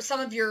is some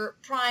of your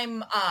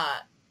prime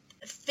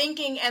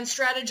thinking and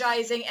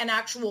strategizing and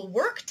actual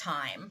work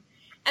time.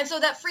 And so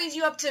that frees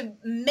you up to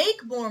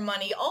make more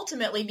money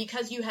ultimately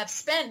because you have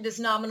spent this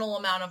nominal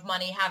amount of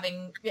money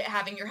having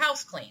your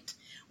house cleaned,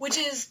 which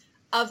is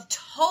of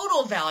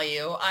total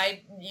value.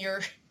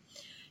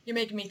 You're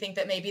making me think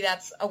that maybe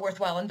that's a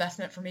worthwhile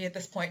investment for me at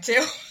this point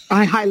too.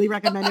 I highly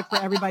recommend it for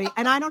everybody.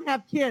 And I don't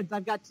have kids.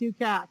 I've got 2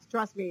 cats.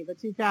 Trust me, the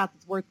 2 cats,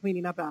 it's worth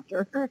cleaning up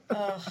after.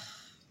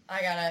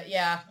 I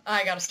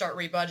gotta start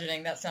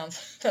rebudgeting. That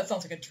sounds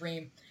like a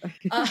dream.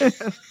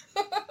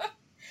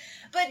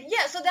 But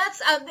yeah, so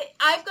that's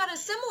I've got a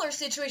similar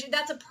situation.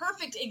 That's a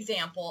perfect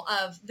example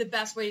of the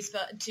best way to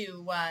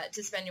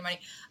spend your money.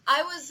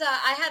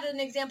 I had an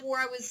example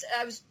where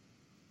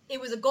it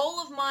was a goal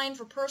of mine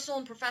for personal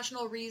and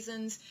professional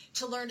reasons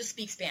to learn to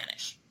speak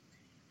Spanish.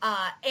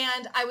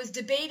 And I was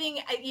debating,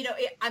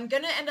 I'm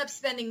going to end up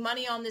spending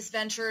money on this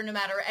venture no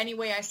matter any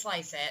way I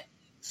slice it.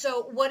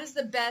 So what is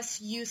the best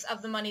use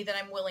of the money that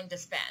I'm willing to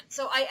spend?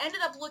 So I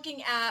ended up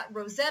looking at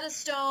Rosetta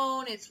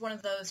Stone. It's one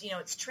of those,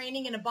 it's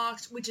training in a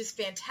box, which is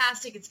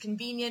fantastic. It's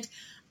convenient.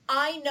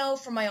 I know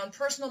from my own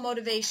personal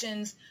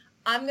motivations,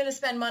 I'm going to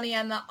spend money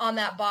on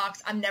that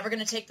box. I'm never going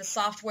to take the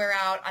software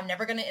out. I'm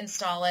never going to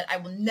install it. I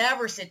will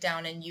never sit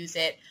down and use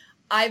it.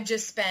 I've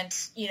just spent,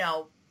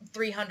 $300,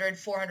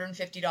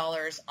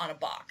 $450 on a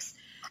box,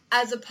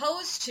 as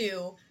opposed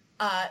to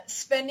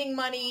spending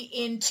money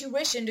in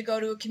tuition to go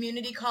to a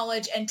community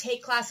college and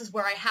take classes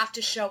where I have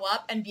to show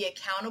up and be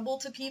accountable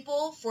to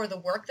people for the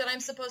work that I'm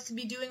supposed to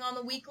be doing on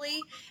the weekly.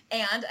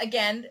 And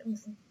again,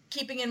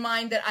 keeping in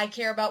mind that I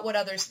care about what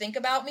others think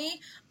about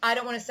me. I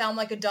don't want to sound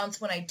like a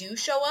dunce when I do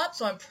show up,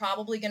 so I'm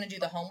probably going to do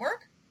the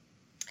homework.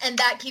 And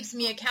that keeps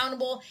me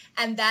accountable,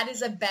 and that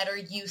is a better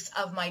use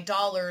of my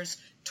dollars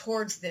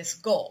towards this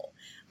goal.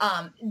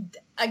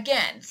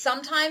 Again,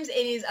 sometimes it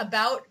is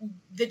about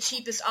the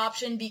cheapest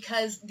option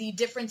because the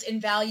difference in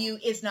value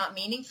is not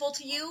meaningful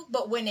to you.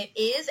 But when it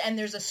is, and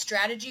there's a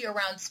strategy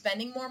around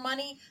spending more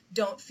money,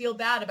 don't feel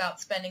bad about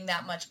spending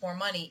that much more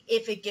money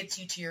if it gets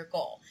you to your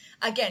goal.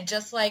 Again,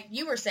 just like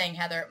you were saying,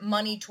 Heather,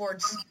 money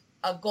towards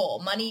a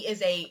goal. Money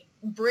is a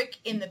brick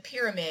in the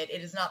pyramid.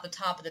 It is not the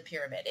top of the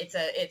pyramid. It's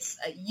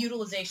a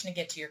utilization to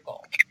get to your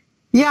goal.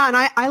 Yeah, and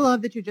I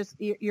love that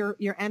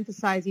you're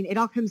emphasizing it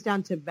all comes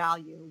down to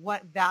value.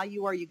 What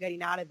value are you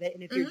getting out of it?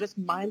 And if you're just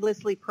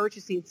mindlessly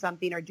purchasing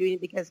something or doing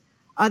it because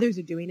others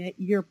are doing it,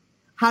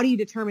 how do you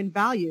determine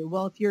value?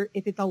 Well,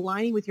 if it's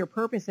aligning with your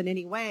purpose in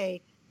any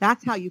way,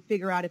 that's how you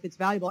figure out if it's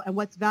valuable. And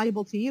what's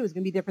valuable to you is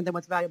going to be different than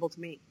what's valuable to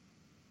me.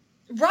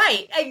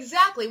 Right,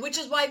 exactly, which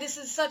is why this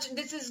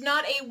is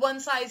not a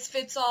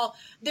one-size-fits-all.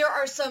 There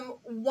are some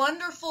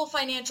wonderful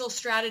financial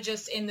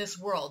strategists in this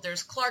world.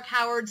 There's Clark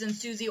Howards and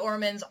Susie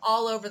Ormans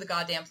all over the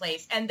goddamn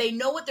place, and they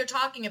know what they're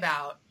talking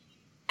about.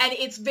 And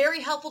it's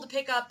very helpful to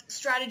pick up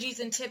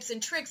strategies and tips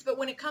and tricks, but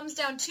when it comes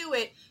down to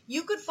it,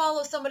 you could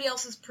follow somebody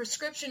else's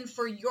prescription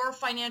for your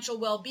financial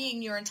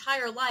well-being your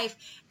entire life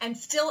and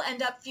still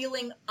end up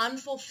feeling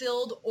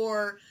unfulfilled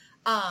or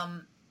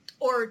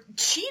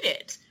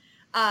cheated.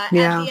 At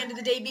the end of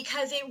the day,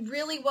 because it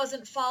really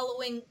wasn't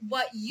following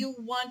what you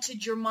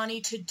wanted your money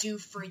to do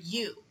for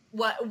you.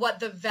 what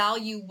the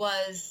value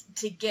was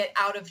to get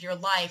out of your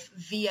life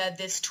via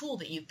this tool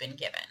that you've been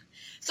given.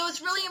 So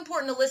it's really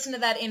important to listen to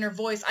that inner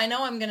voice. I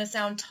know I'm going to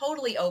sound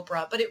totally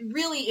Oprah, but it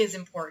really is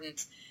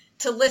important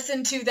to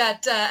listen to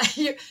that,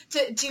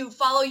 to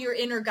follow your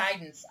inner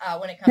guidance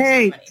when it comes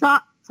to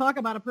money. Talk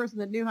about a person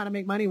that knew how to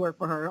make money work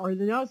for her, or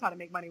that knows how to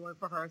make money work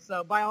for her.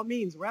 So by all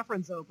means,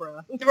 reference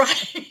Oprah.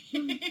 Right.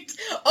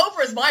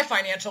 Oprah's my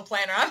financial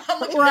planner. I'm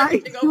looking at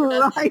everything Oprah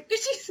does. Right.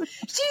 Because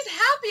she's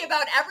happy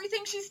about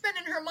everything she's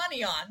spending her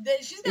money on.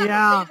 She's got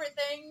her favorite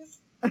things.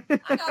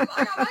 I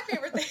got my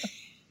favorite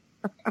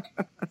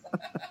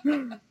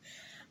things.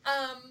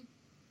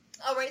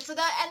 All right, so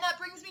that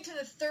brings me to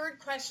the third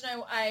question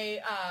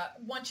I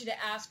want you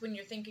to ask when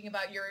you're thinking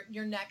about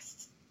your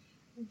next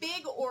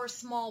big or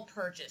small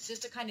purchase,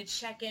 just to kind of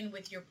check in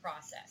with your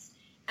process.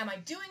 Am I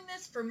doing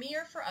this for me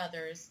or for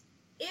others?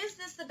 Is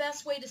this the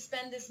best way to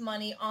spend this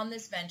money on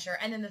this venture?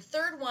 And then the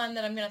third one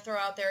that I'm going to throw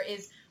out there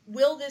is,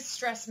 will this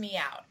stress me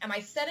out? Am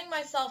I setting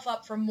myself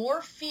up for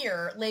more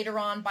fear later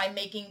on by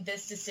making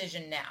this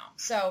decision now?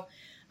 So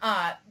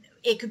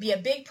it could be a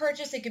big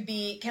purchase. It could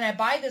be, can I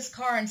buy this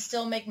car and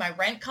still make my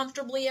rent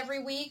comfortably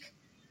every week?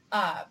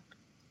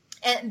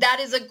 And that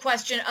is a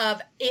question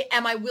of,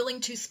 am I willing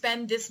to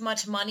spend this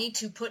much money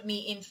to put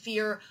me in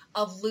fear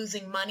of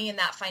losing money and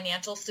that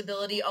financial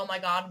stability? Oh my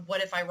God,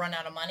 what if I run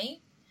out of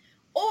money?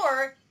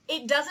 Or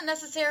it doesn't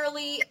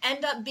necessarily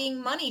end up being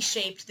money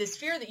shaped, this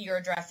fear that you're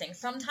addressing.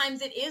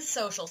 Sometimes it is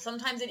social.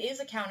 Sometimes it is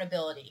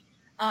accountability.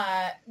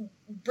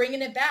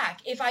 Bringing it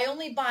back. If I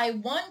only buy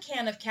one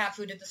can of cat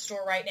food at the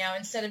store right now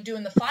instead of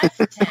doing the 5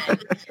 for 10,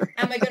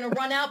 am I going to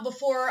run out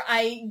before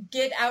I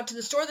get out to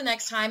the store the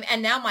next time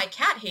and now my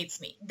cat hates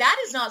me? That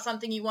is not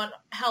something you want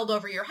held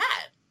over your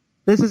head.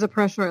 This is a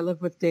pressure I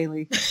live with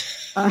daily.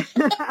 Right?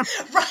 So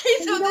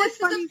this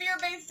is a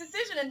fear-based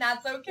decision, and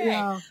that's okay.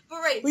 Yeah. But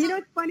right. Well, so,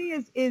 what's funny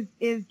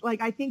is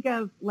like, I think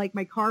of like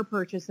my car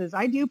purchases.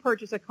 I do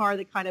purchase a car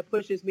that kind of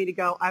pushes me to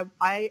go,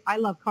 I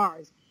love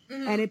cars.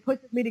 Mm-hmm. And it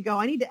pushes me to go,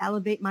 I need to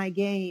elevate my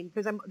game,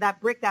 because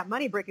that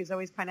money brick is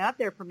always kind of up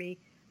there for me.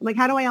 I'm like,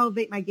 how do I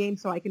elevate my game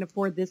so I can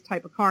afford this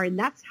type of car? And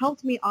that's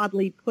helped me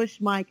oddly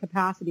push my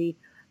capacity.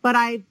 But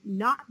I've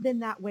not been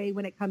that way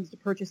when it comes to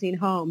purchasing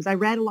homes. I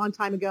read a long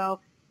time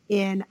ago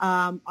in,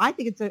 I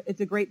think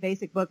it's a great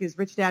basic book, is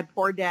Rich Dad,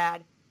 Poor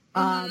Dad.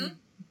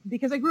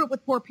 Because I grew up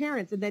with poor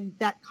parents, and then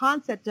that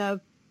concept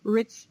of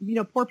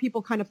poor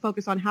people kind of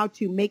focus on how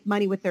to make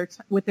money with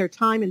their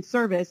time and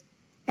service,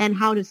 and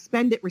how to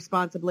spend it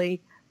responsibly.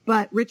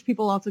 But rich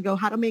people also go,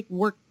 how to make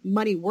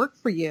money work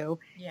for you,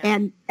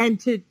 and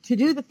to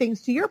do the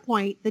things, to your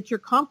point, that you're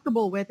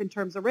comfortable with in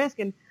terms of risk.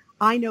 And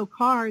I know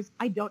cars,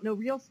 I don't know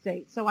real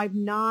estate. So I've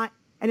not,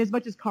 and as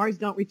much as cars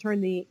don't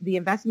return the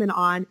investment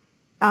on,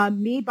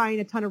 me buying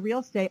a ton of real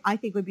estate, I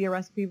think would be a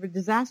recipe for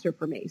disaster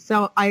for me.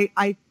 So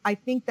I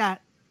think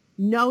that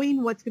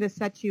knowing what's going to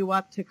set you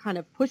up to kind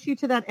of push you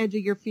to that edge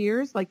of your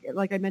fears,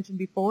 like I mentioned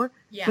before,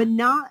 but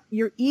not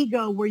your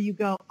ego where you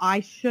go,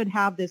 I should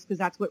have this because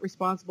that's what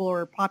responsible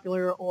or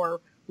popular or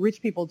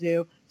rich people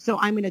do, so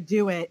I'm going to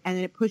do it, and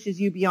then it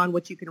pushes you beyond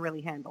what you can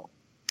really handle.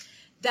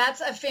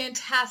 That's a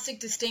fantastic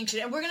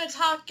distinction. And we're going to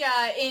talk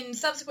in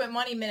subsequent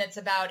Money Minutes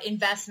about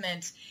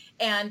investment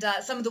and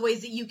some of the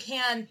ways that you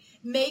can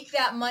make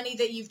that money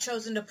that you've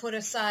chosen to put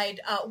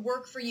aside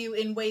work for you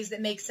in ways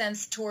that make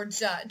sense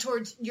towards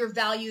your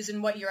values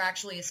and what you're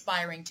actually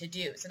aspiring to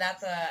do. So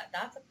that's a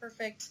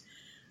perfect,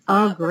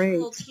 great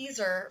little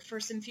teaser for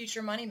some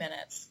future Money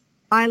Minutes.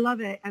 I love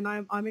it, and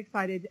I'm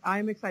excited.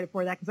 I'm excited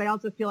for that, because I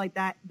also feel like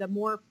that the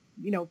more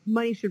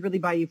money should really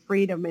buy you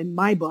freedom in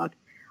my book.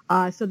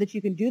 So that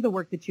you can do the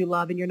work that you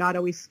love, and you're not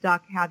always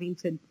stuck having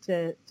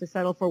to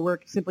settle for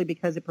work simply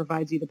because it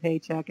provides you the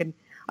paycheck. And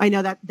I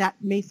know that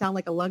may sound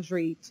like a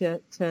luxury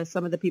to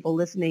some of the people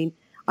listening.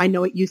 I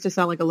know it used to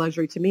sound like a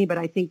luxury to me, but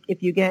I think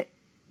if you get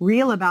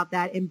real about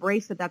that,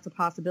 embrace that that's a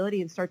possibility,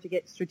 and start to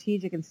get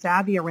strategic and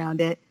savvy around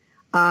it,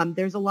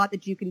 there's a lot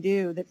that you can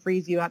do that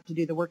frees you up to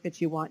do the work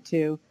that you want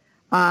to.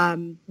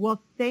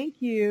 Well,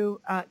 thank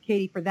you,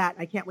 Katie, for that.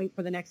 I can't wait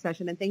for the next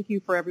session. And thank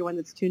you for everyone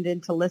that's tuned in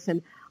to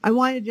listen. I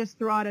wanted to just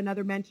throw out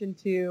another mention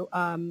to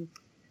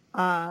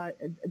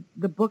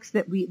the books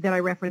that I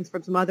referenced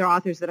from some other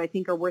authors that I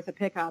think are worth a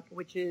pickup,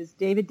 which is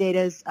David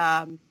Deda's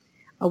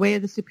A Way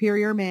of the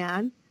Superior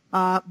Man.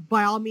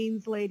 By all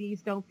means,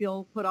 ladies, don't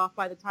feel put off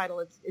by the title.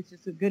 It's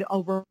just a good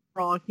overall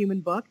human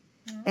book.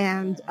 Mm-hmm.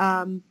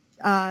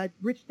 And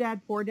Rich Dad,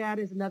 Poor Dad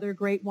is another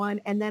great one.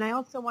 And then I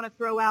also want to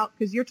throw out,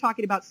 because you're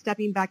talking about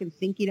stepping back and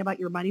thinking about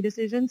your money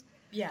decisions.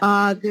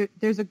 Yeah.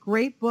 There's a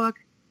great book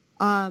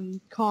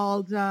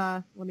called,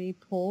 let me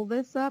pull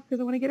this up because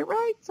I want to get it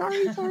right.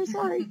 Sorry.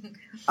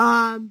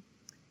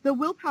 The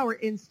Willpower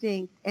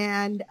Instinct.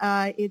 And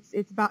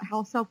it's about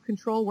how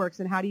self-control works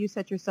and how do you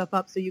set yourself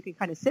up so you can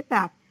kind of sit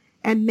back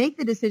and make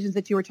the decisions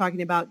that you were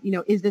talking about.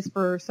 Is this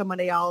for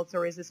somebody else,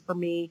 or is this for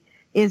me?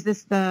 Is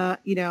this the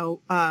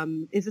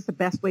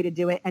best way to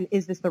do it? And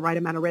is this the right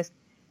amount of risk?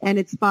 And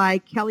it's by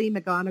Kelly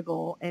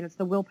McGonigal, and it's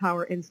The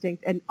Willpower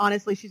Instinct. And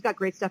honestly, she's got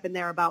great stuff in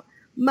there about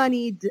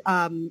money,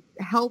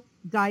 health,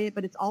 diet,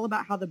 but it's all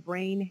about how the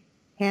brain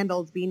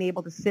handles being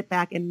able to sit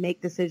back and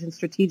make decisions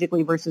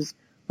strategically versus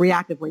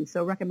reactively.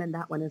 So recommend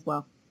that one as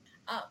well.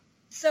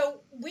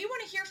 So we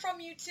want to hear from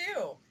you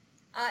too.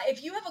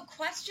 If you have a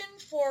question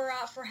for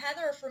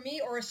Heather or for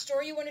me, or a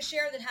story you want to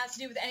share that has to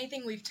do with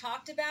anything we've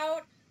talked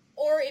about,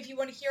 or if you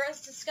want to hear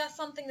us discuss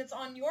something that's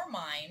on your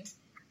mind,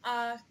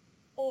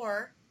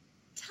 or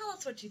tell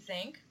us what you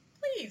think,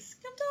 please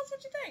come tell us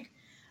what you think.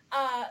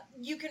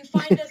 You can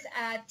find us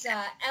at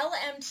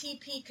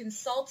LMTP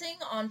Consulting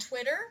on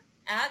Twitter,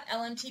 at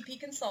LMTP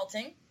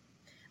Consulting.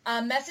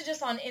 Message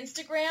us on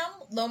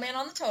Instagram, Low Man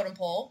on the Totem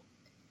Pole.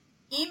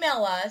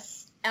 Email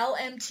us,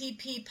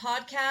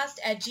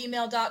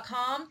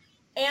 lmtppodcast@gmail.com,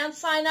 and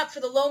sign up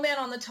for the Low Man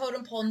on the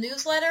Totem Pole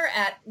newsletter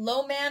at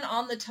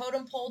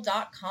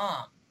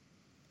lowmanonthetotem-pole.com.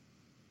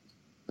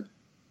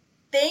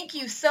 Thank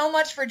you so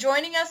much for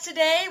joining us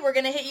today. We're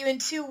going to hit you in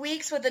 2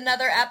 weeks with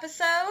another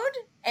episode,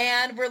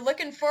 and we're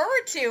looking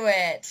forward to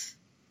it.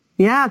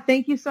 Yeah,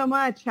 thank you so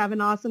much. Have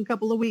an awesome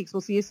couple of weeks.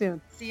 We'll see you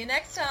soon. See you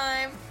next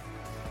time.